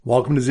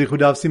Welcome to Zichud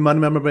Daf Siman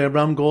Member by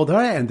Abraham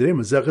Goldhar, and today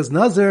Maseches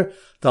Nazir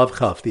Daf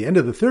Chaf, the end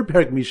of the third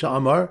parak Misha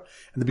Amar,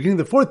 and the beginning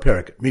of the fourth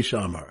parak Misha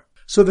Amar.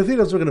 So the thing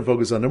that we're going to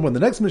focus on, number one, the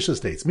next Mishnah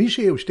states,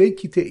 Misha Yeushtei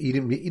Kitei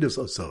Idim Me'idos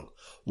Oso,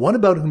 one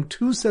about whom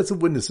two sets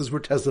of witnesses were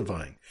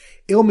testifying.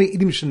 El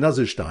Me'idim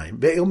Shenazir Shtayim,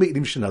 Ve'el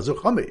Me'idim Shenazir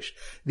Chamesh.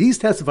 These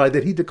testified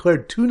that he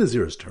declared 2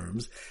 Nazir's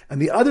terms, and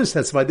the others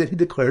testified that he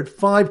declared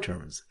 5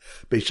 terms.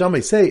 Beis Shammai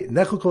say,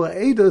 Nechol Kol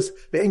Ha'edos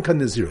Ve'en Kan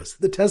Nazirus.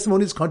 The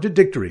testimony is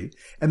contradictory,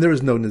 and there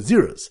is no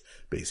Nazirus.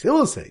 Beis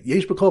Hillel say,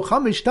 Yesh B'Kol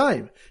Chamesh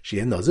Shtayim,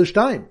 She'en Nazir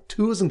Shtayim.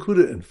 2 is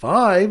included in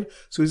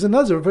 5, so he's a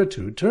Nazir for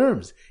 2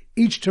 terms.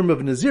 Each term of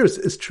a Nazir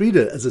is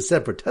treated as a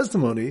separate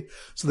testimony,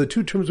 so the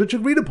 2 terms which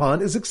agreed upon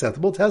is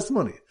acceptable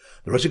testimony.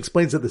 The Rosh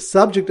explains that the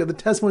subject of the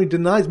testimony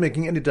denies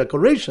making any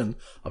declaration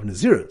of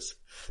Naziris.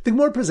 The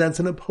Gemara presents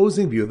an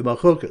opposing view of the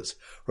Machokas.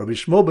 Rabbi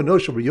Shmuel ben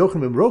Nosha Rabbi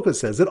Yochanan ben Rocha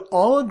says that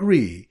all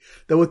agree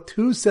that with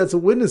 2 sets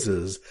of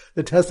witnesses,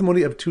 the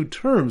testimony of 2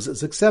 terms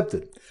is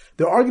accepted.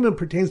 Their argument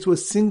pertains to a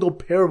single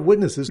pair of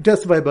witnesses who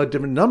testify about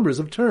different numbers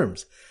of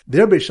terms.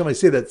 There, Beis Shammai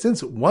say that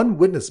since one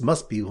witness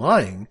must be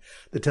lying,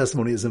 the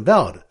testimony is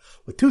invalid.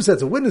 With 2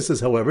 sets of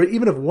witnesses, however,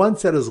 even if one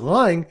set is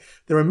lying,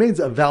 there remains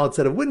a valid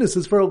set of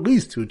witnesses for at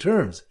least 2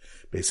 terms.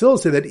 Beis Hillel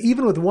say that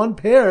even with one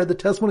pair, the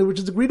testimony which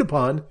is agreed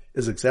upon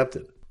is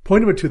accepted.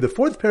 Point number 2, the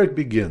fourth parak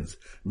begins,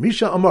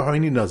 Misha Amar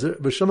Harini Nazir,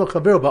 V'shama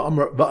Chaver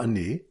Ba'amar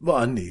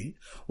Va'ani,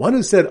 one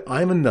who said,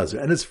 I am a Nazir,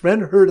 and his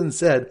friend heard and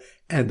said,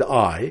 and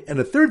I, and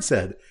a third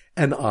said,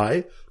 and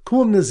I,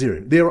 Kulam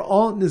Nazirim. They are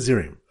all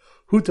Nazirim.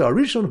 Huta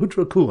Arishon,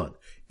 Hutra Kulan.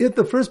 If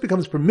the first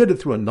becomes permitted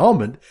through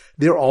annulment,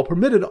 they are all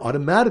permitted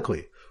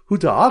automatically.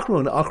 Huta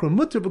Achron, Achron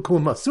Mutter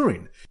V'kulam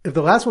Masurin. If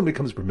the last one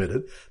becomes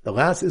permitted, the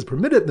last is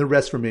permitted and the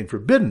rest remain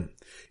forbidden.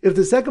 If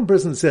the second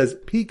person says,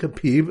 Pi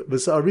kapiv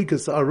v'sa'ari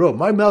kasa'aro,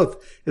 my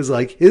mouth is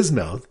like his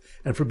mouth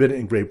and forbidden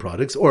in grape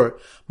products, or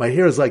my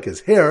hair is like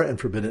his hair and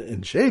forbidden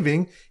in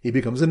shaving, he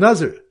becomes a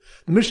Nazir.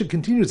 The Mishnah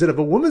continues that if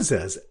a woman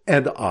says,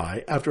 and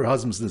I, after her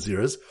husband's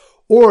Naziris,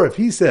 or if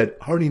he said,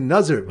 Harni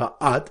Nazir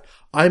va'at,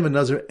 I'm a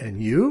Nazir and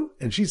you,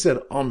 and she said,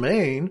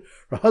 Amen,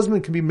 her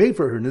husband can be made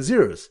for her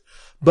Naziris.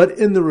 But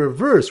in the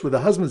reverse, where the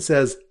husband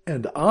says,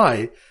 and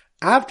I,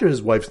 after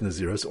his wife's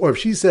Naziris, or if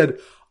she said,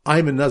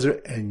 I'm a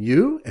Nazir and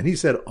you, and he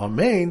said,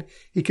 Amen,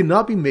 he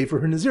cannot be made for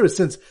her Naziris,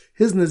 since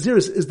his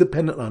Naziris is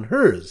dependent on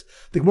hers.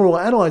 The Gemara will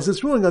analyze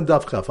this ruling on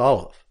Daf Chaf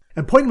Aleph.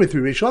 And point number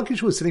 3, Reish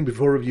Lakish was sitting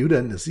before Rav Yehuda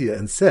and Nazir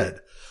and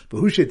said, this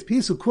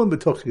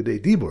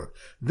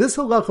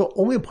halacha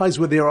only applies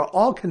where they are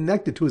all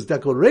connected to his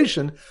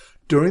declaration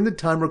during the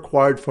time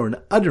required for an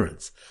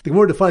utterance. The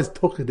Gemara defines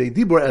toch kedei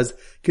dibur as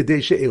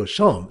kedei she'el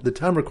shalom, the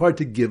time required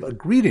to give a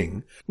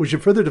greeting, which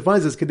it further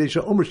defines as kedei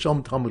she'omer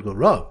shalom talmud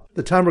l'rav,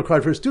 the time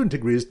required for a student to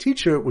greet his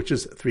teacher, which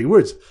is 3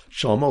 words,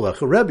 shalom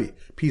alecha Rebbe,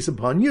 peace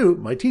upon you,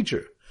 my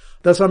teacher.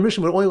 Thus our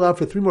mission would only allow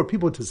for 3 more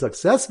people to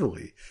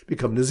successfully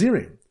become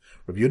Nazirim.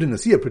 Rav Yehuda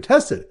Nazir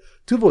protested,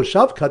 Tuvo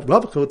shavkat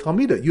ravcho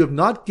talmida, you have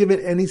not given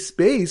any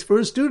space for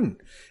a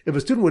student. If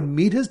a student would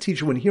meet his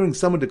teacher when hearing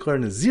someone declare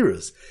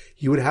Naziris,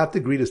 he would have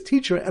to greet his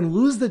teacher and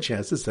lose the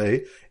chance to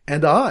say,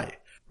 and I.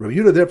 Rav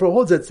Yehuda therefore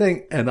holds that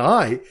saying, and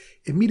I,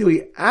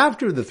 immediately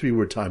after the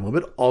 3-word time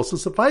limit also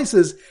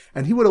suffices,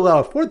 and he would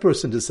allow a 4th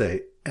person to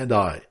say, and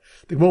I.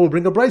 The Gemara will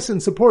bring a brisa in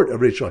support of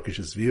Reish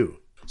Lakish's view.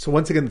 So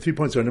once again, the 3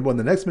 points are, number 1,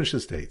 the next Mishnah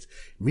states,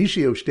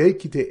 Misha Yeushtei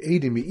Kitei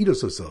Idim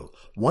Me'idos Oso,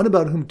 one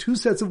about whom 2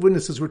 sets of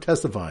witnesses were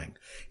testifying.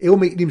 El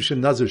Me'idim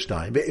Shenazir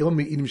Shtayim, Ve'el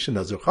Me'idim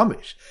Shenazir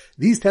Chamesh.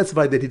 These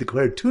testified that he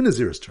declared 2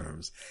 Nazir's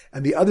terms,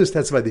 and the others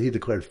testified that he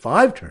declared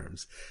 5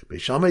 terms. Beis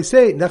Shammai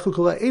say, Nechol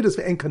Kol Ha'edos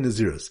Ve'en Kan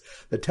Nazirus.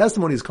 The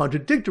testimony is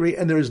contradictory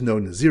and there is no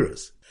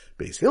Nazirus.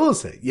 Beis Hillel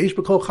say, Yesh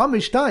B'Kol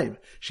Chamesh Shtayim,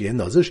 She'en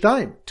Nazir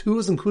Shtayim. 2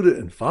 is included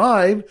in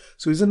 5,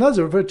 so he's a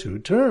Nazir for 2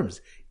 terms.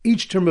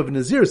 Each term of a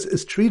Nazir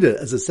is treated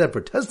as a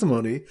separate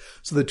testimony,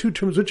 so the 2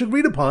 terms which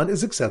agreed upon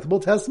is acceptable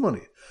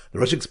testimony. The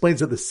Rosh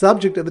explains that the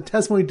subject of the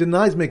testimony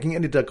denies making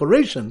any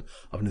declaration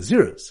of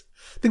Naziris.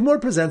 The Gemara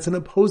presents an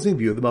opposing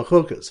view of the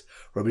Machokas.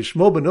 Rabbi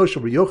Shmuel ben Nosha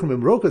Rabbi Yochanan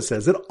ben Rocha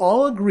says that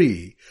all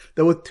agree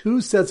that with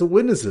 2 sets of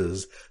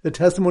witnesses, the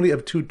testimony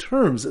of 2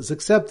 terms is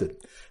accepted.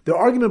 Their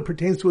argument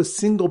pertains to a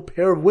single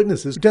pair of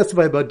witnesses who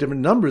testify about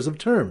different numbers of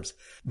terms.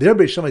 There,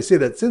 Beis Shammai say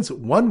that since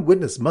one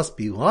witness must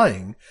be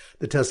lying,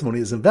 the testimony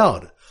is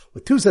invalid.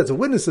 With 2 sets of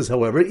witnesses,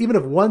 however, even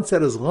if one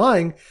set is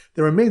lying,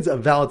 there remains a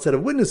valid set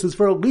of witnesses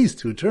for at least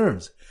 2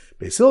 terms.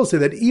 Beis Hillel say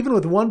that even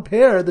with one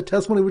pair, the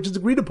testimony which is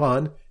agreed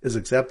upon is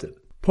accepted.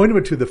 Point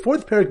number 2, the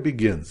fourth parak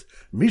begins,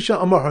 Misha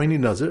Amar Harini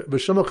Nazir,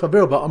 V'shama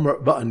Chaver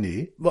Ba'amar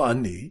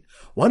Va'ani,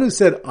 one who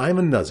said, I am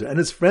a Nazir, and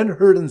his friend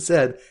heard and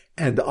said,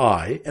 and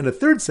I, and a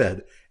third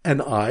said,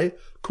 and I,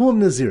 Kulam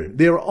Nazirim.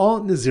 They are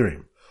all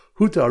Nazirim.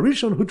 Huta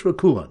Arishon, Hutra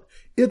Kulan.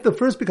 If the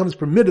first becomes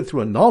permitted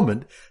through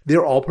annulment, they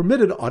are all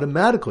permitted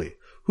automatically.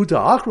 Huta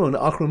Achron,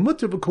 Achron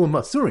Mutter V'kulam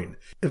Masurin.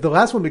 If the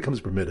last one becomes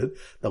permitted,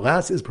 the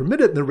last is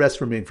permitted and the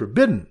rest remain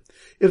forbidden.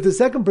 If the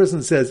second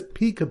person says,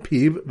 Pi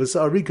kapiv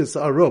v'sa'ari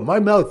kasa'aro, my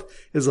mouth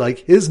is like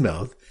his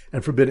mouth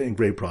and forbidden in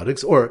grape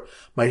products, or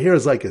my hair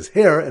is like his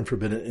hair and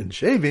forbidden in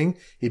shaving,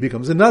 he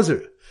becomes a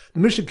Nazir. The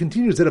Mishnah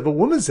continues that if a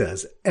woman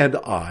says, and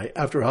I,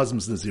 after her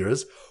husband's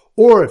Naziris,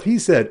 or if he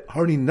said,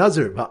 Harni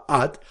Nazir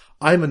va'at,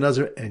 I'm a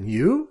Nazir and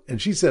you,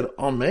 and she said,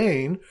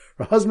 Amen,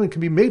 her husband can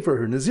be made for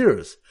her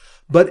Naziris.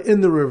 But in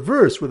the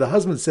reverse, where the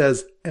husband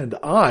says, and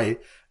I,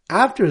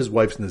 after his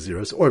wife's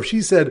Naziris, or if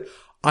she said,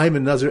 I'm a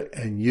Nazir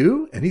and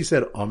you, and he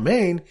said,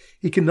 Amen,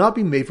 he cannot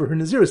be made for her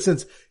Naziris,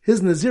 since his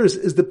Naziris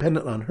is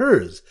dependent on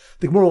hers.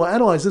 The Gemara will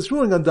analyze this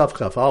ruling on Daf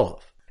Chaf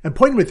Aleph. And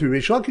point number 3,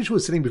 Reish Lakish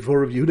was sitting before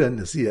Rav Yehuda and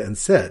Nazir and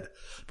said,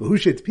 this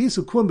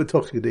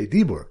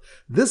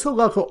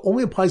halacha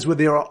only applies where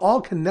they are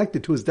all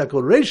connected to his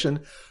declaration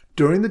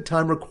during the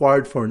time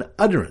required for an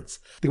utterance.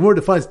 The Gemara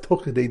defines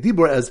toch kedei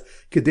dibur as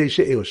kedei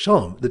she'el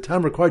shalom, the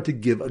time required to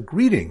give a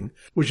greeting,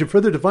 which it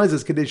further defines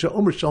as kedei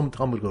she'omer shalom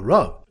talmud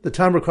rav, the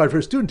time required for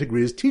a student to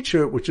greet his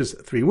teacher, which is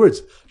 3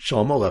 words,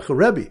 shalom alecha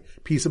Rebbe,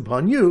 peace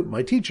upon you,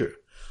 my teacher.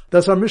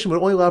 Thus our mission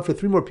would only allow for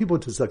 3 more people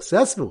to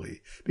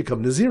successfully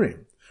become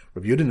Nazirim.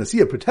 Rav Yehuda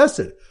Nazir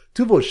protested,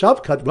 Tuvo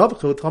shavkat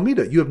ravcho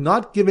talmida, you have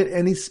not given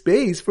any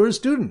space for a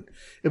student.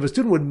 If a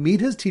student would meet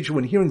his teacher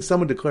when hearing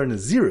someone declare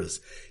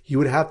Naziris, he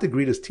would have to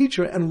greet his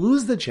teacher and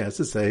lose the chance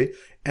to say,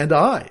 and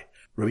I.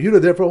 Rav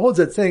Yehuda therefore holds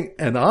that saying,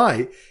 and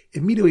I,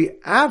 immediately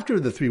after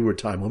the 3-word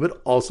time limit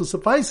also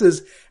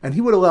suffices, and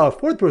he would allow a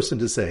 4th person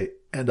to say,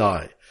 and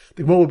I.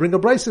 The Gemara will bring a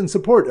brisa in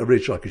support of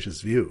Reish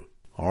Lakish's view.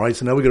 Alright,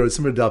 so now we go to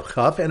Siman Daf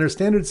Chaf, and our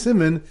standard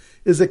siman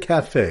is a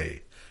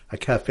cafe. A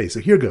cafe. So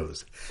here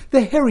goes.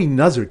 The Hairy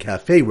Nazir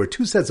Cafe, where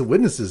 2 sets of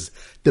witnesses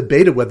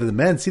debated whether the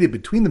man seated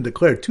between them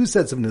declared 2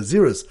 sets of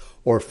Naziris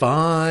or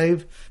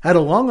 5, had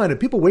a long line of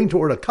people waiting to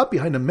order a cup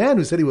behind a man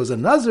who said he was a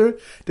Nazir,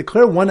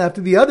 declare one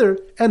after the other,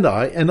 and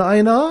I, and I,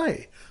 and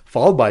I,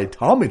 followed by a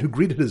Talmud who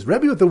greeted his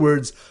Rebbe with the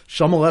words,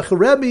 Shalom Alecha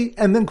Rebbe,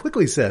 and then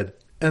quickly said,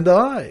 and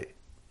I.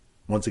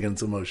 Once again,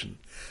 slow motion.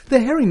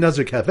 The Hairy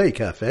Nazir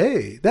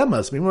Cafe, that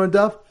must be more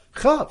Daf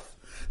Chaf.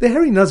 The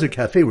Hairy Nazir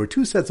Cafe, where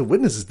 2 sets of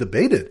witnesses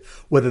debated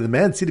whether the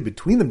man seated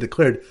between them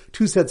declared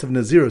 2 sets of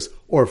Naziris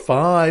or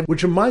 5,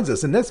 which reminds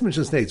us, the next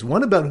mention states,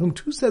 one about whom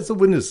 2 sets of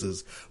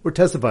witnesses were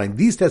testifying.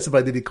 These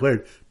testified that he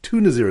declared 2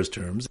 Naziris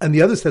terms, and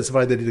the others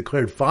testified that he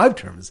declared 5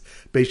 terms.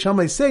 Beis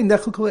Shammai say,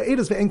 Nechel kol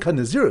ha'edos ve'en kan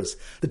Naziris.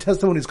 The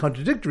testimony is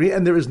contradictory,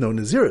 and there is no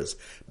Naziris.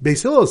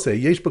 Beis Hillel say,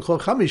 Yesh b'kol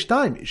chamish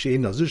shtaim, she'ei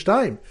Nazir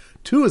shtaim.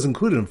 2 is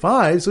included in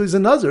 5, so he's a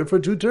Nazir for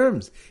 2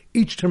 terms.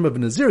 Each term of a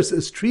Naziris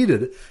is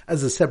treated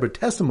as a separate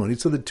testimony,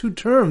 so the 2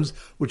 terms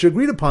which are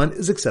agreed upon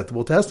is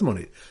acceptable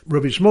testimony.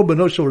 Rabbi Shmuel ben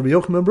Oshel Rabbi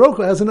Yochanan ben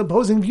Brocha has an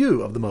opposing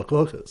view of the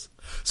machlokas.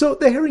 So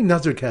the Hairy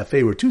Nazir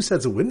Cafe, where 2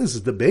 sets of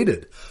witnesses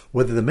debated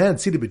whether the man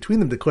seated between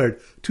them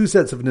declared 2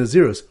 sets of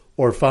Naziris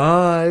or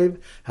 5,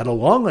 had a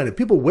long line of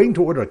people waiting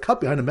to order a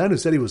cup behind a man who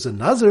said he was a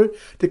Nazir,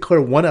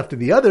 declare one after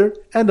the other,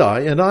 and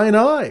I, and I, and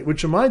I,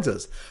 which reminds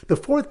us, the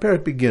 4th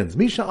parak begins,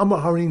 Misha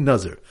Amar Harini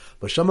Nazir,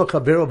 Vashama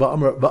Chavero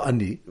Va'amar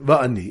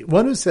Va'ani,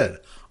 one who said,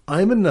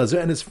 I am a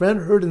Nazir, and his friend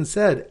heard and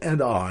said,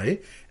 and a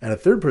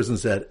 3rd person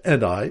said,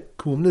 and I,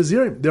 Kum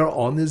Nazirim, they are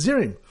all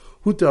Nazirim.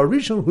 Huta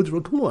Arishon, Huta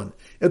Rakulan.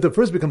 If the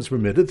first becomes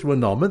permitted through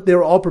annulment, they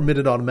are all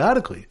permitted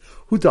automatically.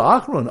 Huta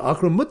Achron,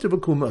 Achron Mutter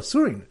Vakum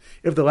Asurin.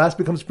 If the last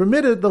becomes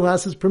permitted, the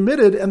last is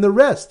permitted, and the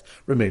rest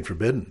remain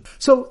forbidden.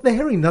 So, the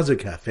Hairy Nazir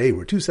Cafe,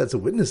 where 2 sets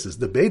of witnesses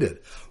debated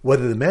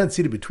whether the man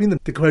seated between them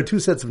declared 2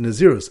 sets of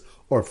Naziris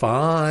or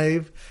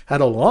 5,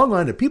 had a long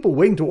line of people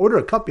waiting to order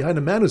a cup behind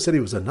a man who said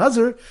he was a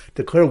Nazir,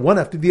 declare one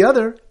after the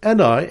other,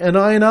 and I, and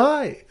I, and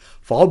I,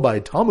 followed by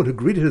a Talmud who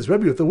greeted his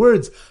Rebbe with the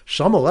words,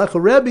 Shalom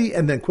Alecha Rebbe,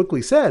 and then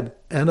quickly said,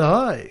 and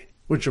I.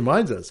 Which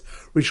reminds us,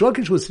 Reish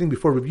Lakish was sitting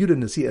before Rav Yehuda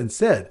Nazir and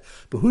said,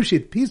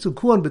 B'hushit pisu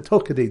kuan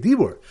b'toch kedei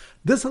dibur.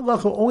 This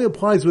halacha only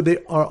applies where they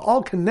are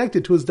all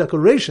connected to his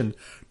declaration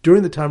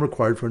during the time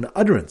required for an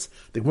utterance.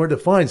 The Gemara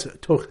defines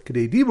toch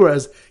kedei dibur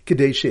as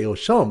kedei she'el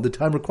shalom, the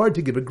time required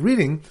to give a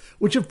greeting,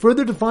 which it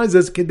further defines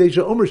as kedei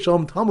she'omer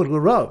shalom talmud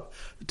l'rav,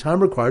 the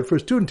time required for a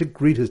student to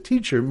greet his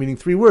teacher, meaning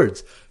 3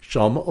 words,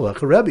 Shalom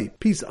Alecha Rebbe,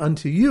 peace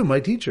unto you, my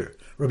teacher.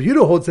 Rav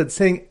Yehuda holds that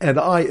saying, and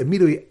I,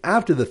 immediately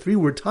after the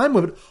 3-word time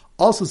limit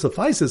also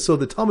suffices, so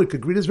the Talmud could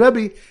greet his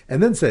Rebbe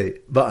and then say,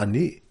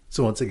 Va'ani.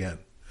 So once again,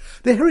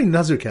 the Hairy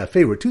Nazir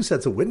Cafe, where 2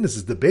 sets of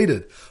witnesses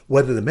debated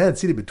whether the man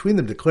seated between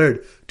them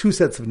declared 2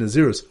 sets of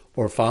Naziris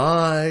or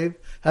 5,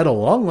 had a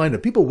long line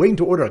of people waiting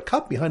to order a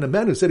cup behind a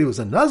man who said he was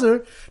a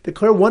Nazir,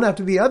 declare one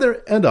after the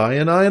other, and I,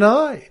 and I, and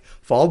I,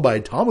 followed by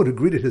a Talmud who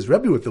greeted his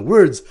Rebbe with the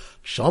words,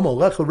 Shalom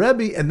Alecha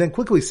Rebbe, and then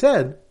quickly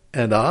said,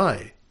 and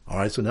I.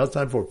 Alright, so now it's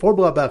time for 4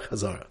 Blabach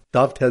Hazara.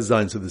 Daf Tez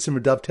Zayin. So the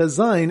Simmer Daf Tez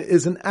Zayin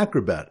is an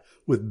acrobat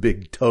with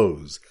big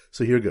toes.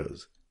 So here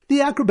goes.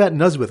 The acrobat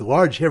Nazir with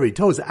large hairy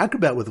toes.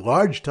 Acrobat with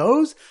large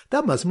toes?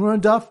 That must be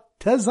on Daf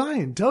Tez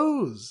Zayin.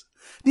 Toes.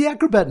 The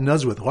acrobat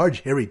Nazir with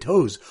large hairy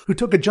toes, who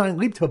took a giant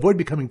leap to avoid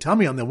becoming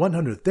tummy on the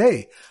 100th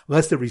day,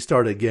 lest it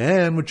restart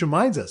again, which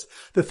reminds us,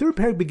 the 3rd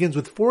parak begins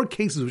with 4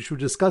 cases which were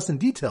discussed in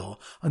detail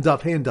on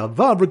Daf Hey and Daf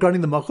Vav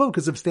regarding the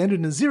machlokas of standard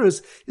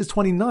Naziris is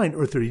 29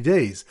 or 30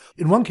 days.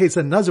 In one case,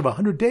 a Nazir of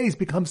 100 days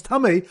becomes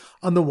tamei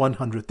on the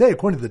 100th day.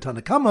 According to the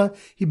Tanakama,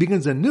 he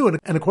begins anew,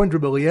 and according to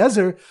Rabbi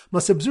Eliezer,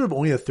 must observe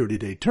only a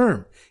 30-day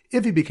term.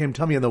 If he became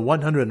tummy on the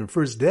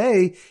 101st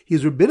day, he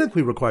is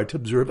rabbinically required to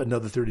observe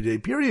another 30-day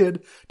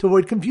period to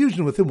avoid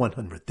confusion with the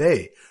 100th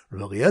day.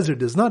 Rabbi Eliezer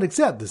does not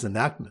accept this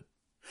enactment.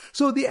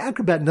 So the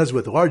acrobat Nazir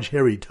with large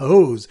hairy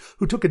toes,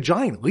 who took a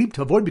giant leap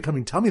to avoid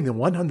becoming tummy on the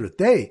 100th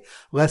day,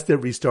 lest it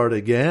restart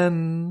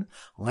again,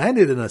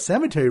 landed in a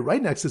cemetery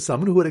right next to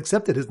someone who had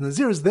accepted his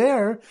Nazirs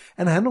there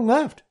and hadn't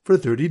left for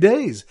 30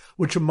 days,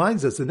 which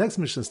reminds us the next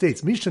Mishnah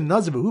states, Mishan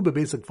Nazir v'hu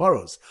b'beis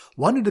Faros,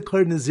 one who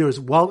declared Nazirs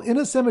while in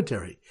a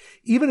cemetery.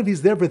 Even if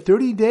he's there for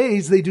 30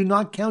 days, they do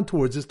not count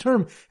towards his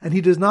term, and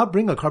he does not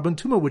bring a carbon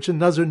tumah, which a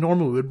Nazir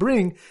normally would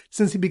bring,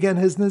 since he began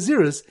his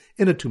Nazirs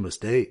in a tumah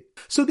state.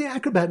 So the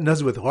acrobat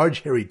Nazir with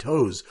large hairy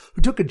toes,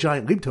 who took a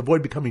giant leap to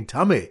avoid becoming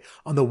tameh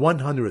on the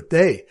 100th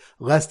day,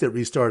 lest it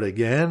restart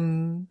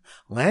again,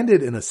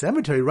 landed in a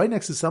cemetery right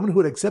next to someone who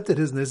had accepted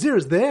his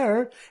Nazirs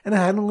there and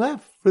hadn't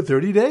left for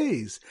 30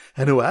 days,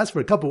 and who asked for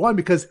a cup of wine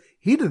because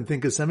he didn't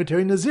think his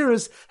cemetery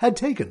Naziris had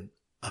taken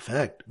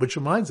effect. Which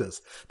reminds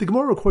us, the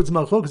Gemara records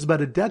Malchokas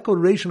about a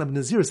declaration of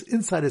Naziris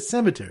inside a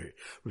cemetery.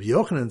 Rabbi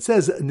Yochanan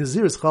says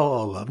Naziris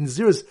chal alav.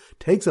 Naziris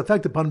takes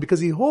effect upon him because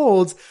he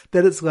holds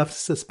that it's left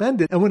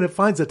suspended, and when it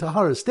finds a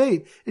tahara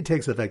state, it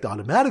takes effect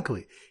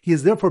automatically. He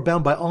is therefore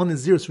bound by all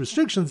Naziris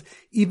restrictions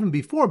even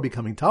before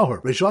becoming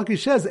tahor. Reish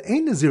Lakish says,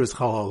 ain't Naziris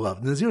chal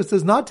alav. Naziris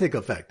does not take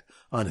effect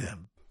on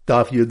him.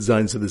 Daf Yud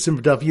Zayin. So the sim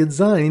for Daf Yud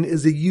Zayin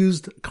is a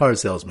used car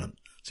salesman.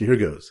 So here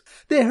goes.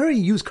 The hairy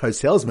used car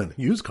salesman.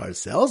 Used car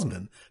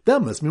salesman?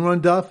 That must mean we're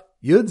on Daf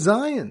Yud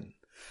Zayin.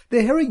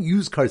 The hairy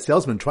used car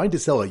salesman trying to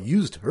sell a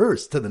used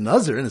hearse to the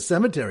Nazir in a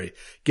cemetery,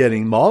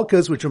 getting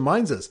malchus, which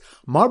reminds us,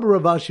 Marba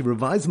Ravashi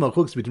revised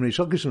malchus between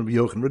Reish Lakish and Rabbi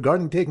Yochanan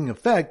regarding taking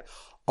effect.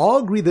 All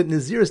agree that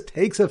Naziris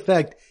takes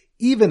effect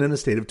even in a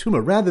state of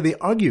tumah. Rather, they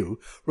argue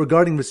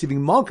regarding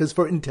receiving malchus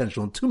for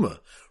intentional tumah.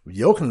 Rabbi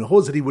Yochanan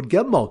holds that he would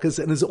get malchus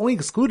and is only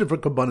excluded for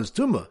karbanos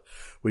tumah.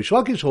 Reish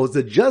Lakish holds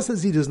that just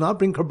as he does not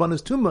bring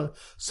karbanos tumah,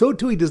 so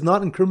too he does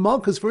not incur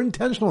malchus for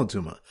intentional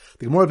tumah.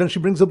 The Gemara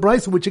eventually brings a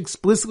brisa which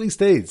explicitly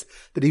states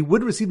that he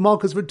would receive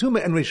malchus for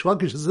tumah, and Reish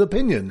Lakish's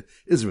opinion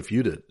is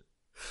refuted.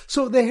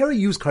 So the hairy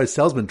used car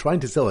salesman trying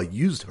to sell a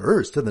used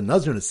hearse to the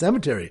Nazir in a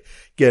cemetery,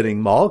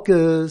 getting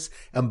malchus,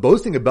 and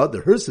boasting about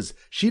the hearse's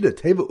Shida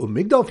Teva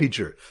Umigdal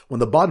feature, when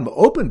the bottom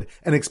opened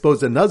and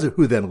exposed a Nazir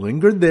who then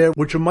lingered there,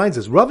 which reminds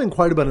us, Rav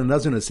inquired about a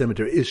Nazir in a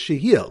cemetery, is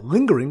Shehiyah,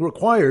 lingering,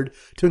 required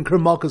to incur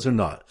malchus or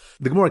not?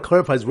 The Gemara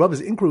clarifies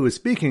Rav's inquiry was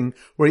speaking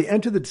where he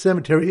entered the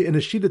cemetery in a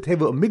Shida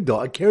Teva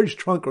Umigdal, a carriage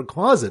trunk or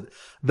closet,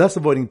 thus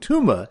avoiding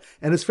tumah,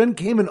 and his friend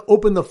came and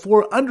opened the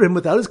floor under him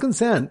without his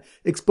consent,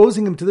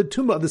 exposing him to the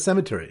tumah of the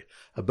cemetery.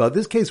 About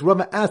this case,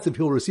 Rava asked if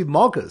he will receive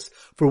malchus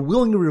for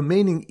willingly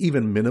remaining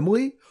even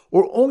minimally,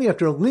 or only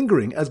after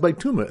lingering as by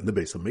tumah in the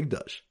base of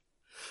Migdash.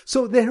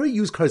 So the hairy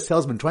used car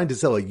salesman trying to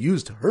sell a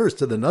used hearse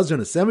to the Nazir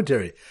in a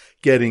cemetery,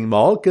 getting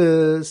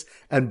malchus,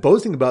 and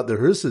boasting about the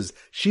hearse's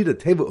Shida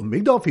Teva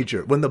Umigdal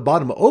feature, when the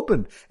bottom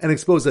opened and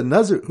exposed a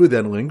Nazir who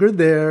then lingered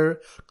there,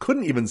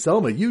 couldn't even sell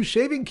him a used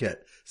shaving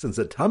kit, since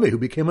a tameh who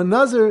became a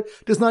Nazir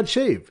does not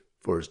shave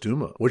for his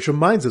tumah. Which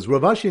reminds us,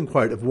 Rav Ashi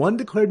inquired, if one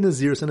declared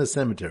Naziris in a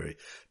cemetery,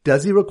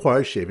 does he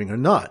require shaving or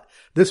not?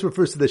 This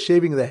refers to the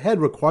shaving of the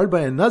head required by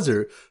a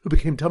Nazir who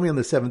became tummy on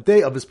the 7th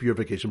day of his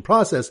purification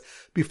process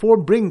before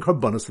bringing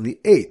karbanos on the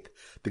 8th.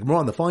 The Gemara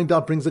on the following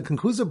daf brings a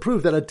conclusive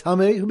proof that a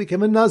tameh who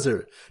became a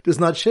Nazir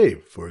does not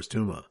shave for his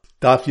tumah.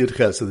 Daf Yud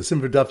Ches. So the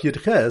sim for Daf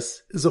Yud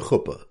Ches is a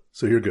chuppah.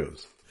 So here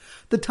goes.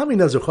 The tameh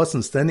Nazir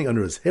chassan standing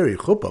under his hairy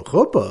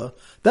chuppah,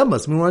 that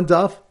must mean we're on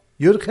Daf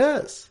Yud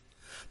Ches.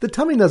 The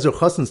tameh Nazir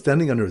chassan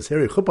standing under his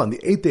hairy chuppah on the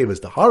 8th day of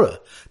his tahara,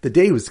 the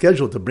day he was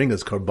scheduled to bring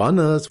his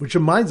karbanas, which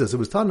reminds us, it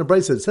was taught in the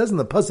brisa, it says in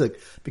the pasuk,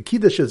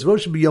 V'kidash etzro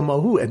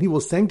b'yamahu, and he will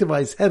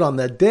sanctify his head on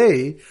that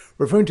day,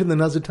 referring to the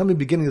Nazir tameh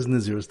beginning his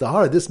Nazir's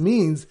tahara. This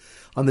means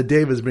on the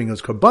day of his bringing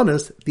his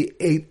karbanas, the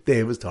 8th day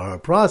of his tahara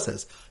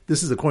process.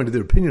 This is according to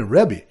the opinion of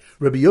Rebbe.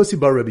 Rebbe Yossi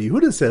bar Rebbe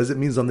Yehuda says it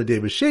means on the day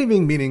of his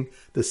shaving, meaning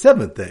the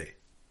 7th day.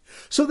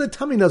 So the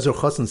tameh Nazir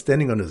chassan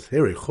standing on his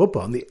hairy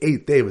chuppah on the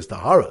 8th day of his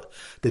tahara,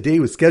 the day he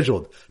was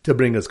scheduled to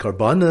bring his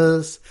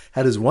karbanas,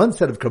 had his one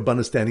set of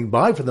karbanas standing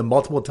by for them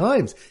multiple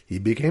times. He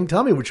became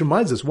tameh, which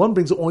reminds us one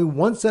brings only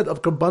one set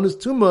of karbanas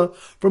tumah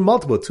for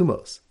multiple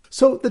tumahs.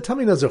 So the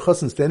tameh Nazir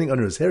chassan standing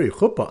under his hairy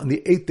chuppah on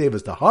the 8th day of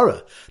his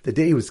tahara, the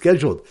day he was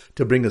scheduled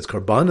to bring his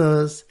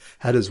karbanas,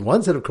 had his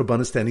one set of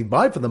karbanas standing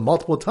by for them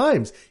multiple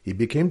times. He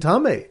became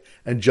tameh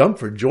and jumped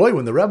for joy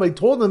when the rabbi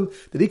told him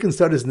that he can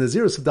start his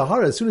Nazirus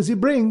tahara as soon as he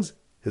brings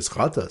his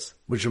chatas,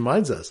 which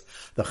reminds us,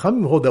 the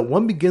Chamim hold that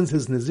one begins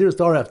his Nazirus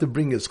tahara after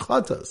bringing his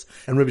chatas,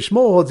 and Rabbi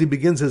Shmuel holds he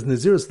begins his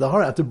Nazirus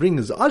tahara after bringing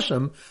his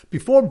asham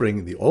before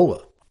bringing the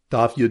olah.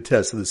 Daf Yud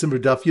Tes. So the sim for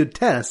Daf Yud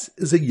Tes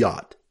is a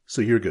yacht.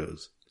 So here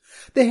goes.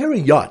 The hairy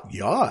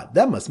yacht,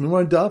 that must mean we're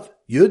on Daf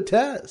Yud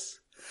Tes.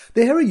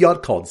 The hairy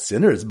yacht called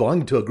sinners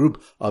belonging to a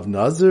group of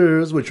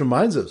Nazirs, which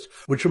reminds us,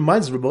 Rabbi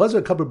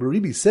Elazar Kappa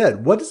Baribi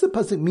said, what does the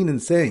pasuk mean in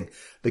saying,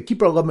 And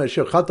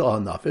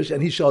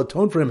he shall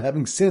atone for him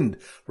having sinned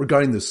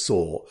regarding the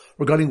soul.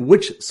 Regarding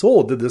which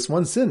soul did this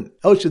one sin?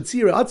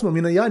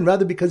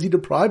 Rather because he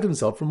deprived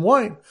himself from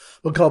wine.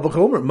 If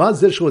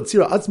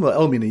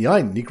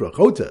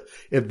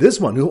this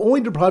one who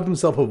only deprived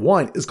himself of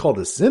wine is called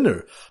a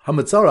sinner,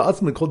 the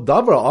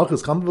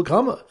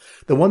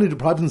one who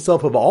deprived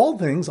himself of all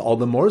things, all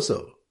the more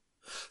so.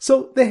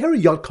 So the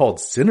Hariyot called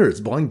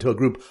sinners belonging to a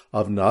group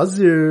of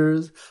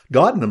Nazirs.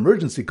 God in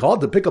emergency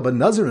called to pick up a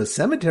Nazir in a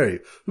cemetery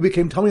who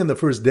became tummy on the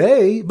first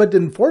day but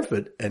didn't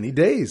forfeit any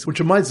days. Which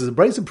reminds us, the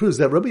Brisa proves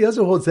that Rabbi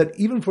Yezer holds that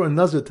even for a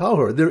Nazir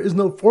Tahor, there is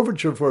no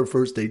forfeiture for a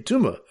first day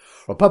Tumah.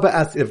 Or Papa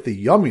asks if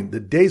the Yamin, the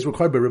days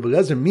required by Rabbi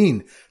Yezer,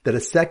 mean that a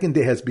second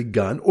day has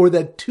begun or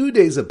that 2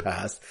 days have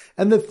passed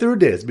and the third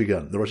day has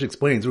begun. The Rosh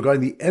explains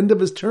regarding the end of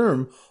his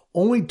term,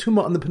 only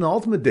Tumah on the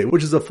penultimate day,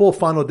 which is a full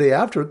final day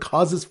after,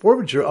 causes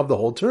forfeiture of the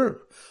whole term.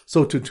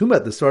 So to Tumah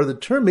at the start of the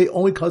term may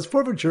only cause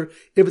forfeiture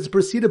if it's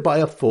preceded by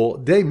a full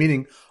day,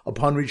 meaning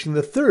upon reaching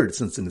the third,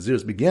 since the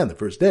Nazirs began the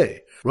first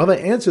day. Rava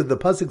answered, the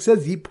pasuk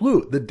says,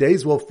 Yiplu, the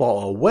days will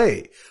fall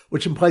away,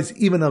 which implies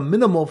even a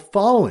minimal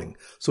falling.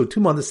 So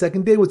Tumah on the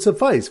second day would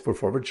suffice for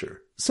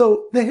forfeiture.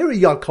 So the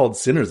Hariyot called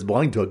sinners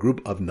belonging to a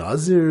group of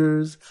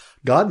Nazirs.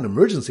 God in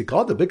emergency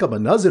called to pick up a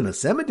Nazir in a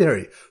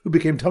cemetery who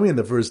became tummy on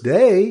the first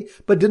day,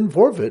 but didn't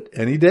forfeit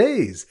any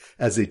days,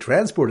 as they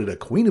transported a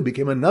queen who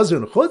became a Nazir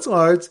in Chutz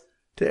La'aretz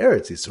to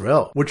Eretz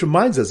Yisrael. Which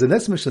reminds us, the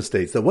next Mishnah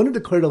states that one who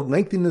declared a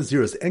lengthy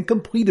Nazirus and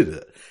completed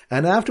it,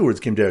 and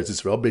afterwards came to Eretz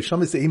Yisrael, Beis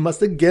Shammai say he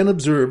must again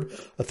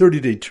observe a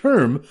 30-day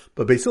term,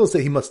 but Beis Hillel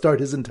say he must start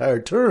his entire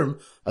term.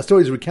 A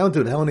story is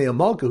recounted of Helene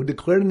Amalka, who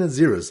declared a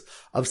Nazirus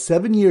of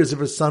 7 years if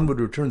her son would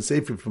return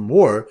safely from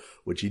war,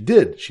 which he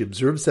did. She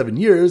observed 7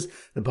 years,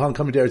 and upon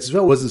coming to Eretz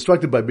Yisrael was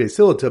instructed by Beis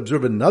Hillel to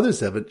observe another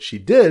 7. She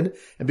did,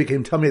 and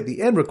became tummy at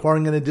the end,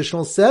 requiring an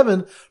additional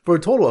 7 for a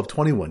total of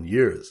 21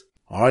 years.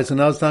 Alright, so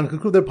now it's time to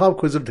conclude their pop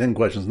quiz of 10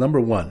 questions.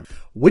 Number 1.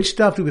 Which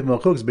stuff do we have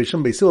Malchok's Beis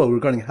Shammai Beis Hillel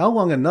regarding how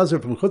long a Nazir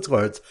from Chutz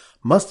La'aretz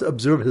must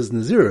observe his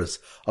Nazirus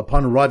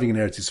upon arriving in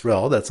Eretz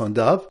Yisrael? That's on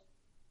Daf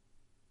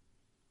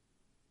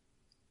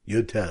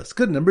Yud Tes.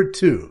 Good. Number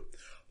 2.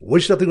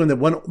 Which stuff do we that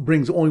one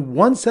brings only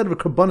one set of a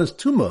Karbanos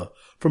Tumah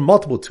from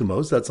multiple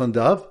Tumos? That's on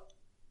Daf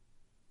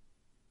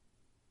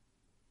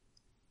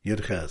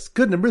Yud Ches.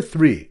 Good. Number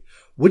 3.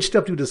 Which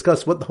step do we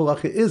discuss what the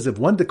halacha is if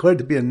one declared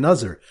to be a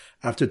Nazir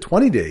after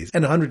 20 days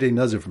and a 100-day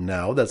Nazir from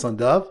now? That's on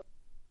Daf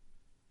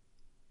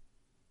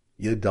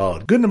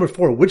Yadal. Good. Number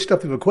 4. Which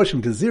step do we have a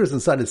question because Nazir is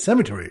inside a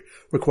cemetery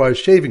requires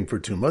shaving for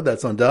Tumah?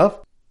 That's on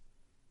Daf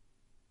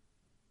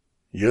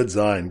Yud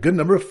Zayin. Good.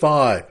 Number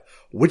 5.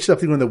 Which step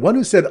do we know that one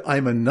who said,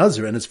 I'm a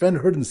Nazir, and his friend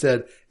heard and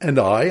said, and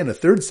I, and a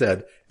third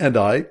said, and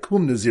I,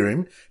 kum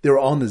Nazirim, they were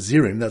all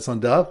Nazirim? That's on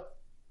Daf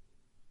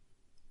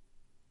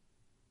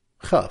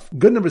Chaf.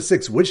 Good. Number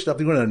 6. Which stuff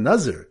do you know a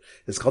Nazir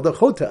is called a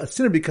chota, a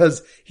sinner,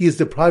 because he is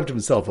deprived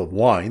himself of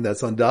wine?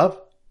 That's on Daf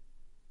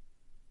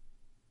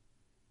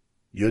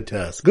Yud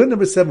Tes. Good.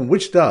 Number 7.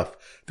 Which stuff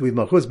do we have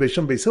Malchus Beis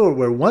Shammai Beis Hillel,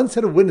 where one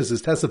set of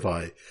witnesses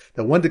testify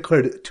that one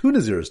declared 2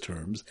 Nazir's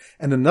terms,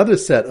 and another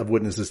set of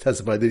witnesses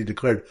testify that he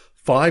declared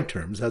 5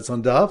 terms? That's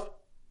on Daf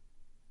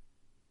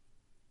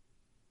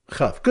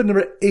Chaf. Good.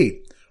 Number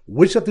 8.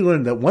 Which stuff do we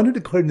learn that one who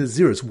declared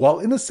Nazirus while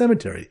in a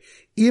cemetery,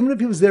 even if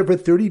he was there for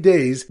 30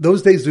 days,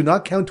 those days do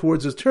not count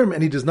towards his term,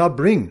 and he does not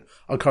bring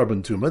a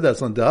carbon tumah?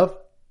 That's on Daf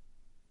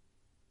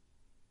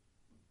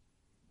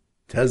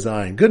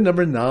Tezayin. Good.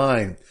 Number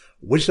 9.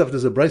 Which stuff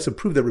does a Brisa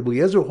prove that Rabbi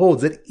Yezer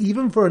holds that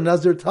even for a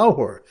Nazir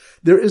Tahor,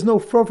 there is no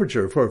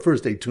forfeiture for a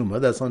first day tumah?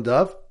 That's on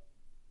Daf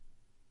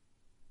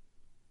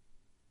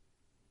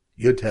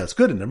Yud Tes.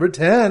 Good. And number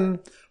 10.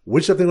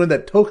 Which stuff they learn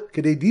that Toch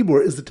Kedei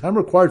Dibur is the time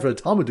required for a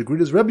Talmud to greet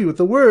his Rebbe with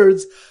the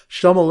words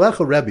Shalom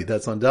Alecha Rebbe?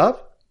 That's on Daf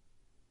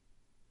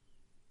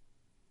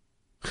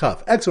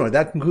Chaf. Excellent.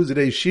 That concludes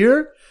today's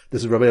shir.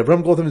 This is Rabbi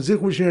Avram Goldman Zik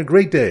wishing you a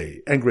great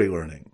day and great learning.